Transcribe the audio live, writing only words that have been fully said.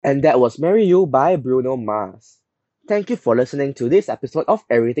And that was Marry You by Bruno Mars. Thank you for listening to this episode of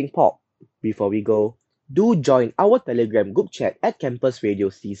Everything Pop. Before we go, do join our Telegram group chat at Campus Radio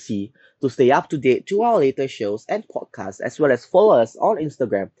CC to stay up to date to our latest shows and podcasts, as well as follow us on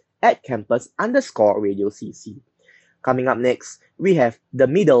Instagram at campus_radio CC. Coming up next, we have The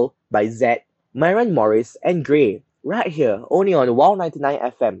Middle by Zed, Myron Morris, and Gray, right here only on WOW 99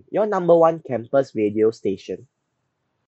 FM, your number one campus radio station.